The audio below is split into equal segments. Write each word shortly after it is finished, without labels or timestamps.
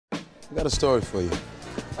I got a story for you.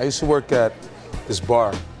 I used to work at this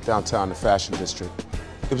bar downtown in the Fashion District.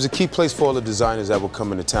 It was a key place for all the designers that would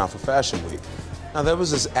come into town for Fashion Week. Now, there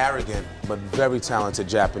was this arrogant but very talented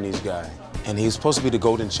Japanese guy, and he was supposed to be the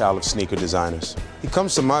golden child of sneaker designers. He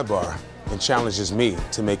comes to my bar and challenges me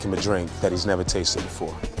to make him a drink that he's never tasted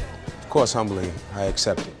before. Of course, humbly, I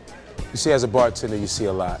accept it. You see, as a bartender, you see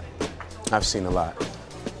a lot. I've seen a lot.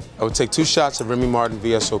 I would take 2 shots of Rémy Martin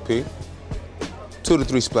VSOP, 2 to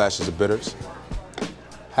 3 splashes of bitters,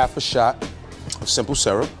 half a shot of simple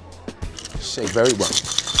syrup, shake very well.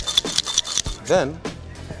 Then,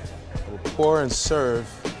 I will pour and serve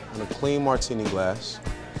in a clean martini glass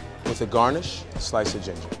with a garnish, a slice of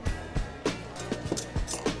ginger.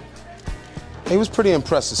 He was pretty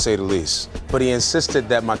impressed, to say the least, but he insisted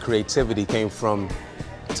that my creativity came from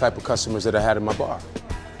the type of customers that I had in my bar.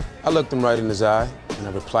 I looked him right in his eye, and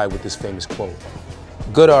I replied with this famous quote: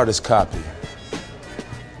 "Good artists copy,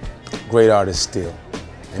 great artists steal,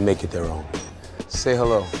 and make it their own." Say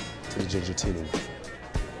hello to the Gingertini.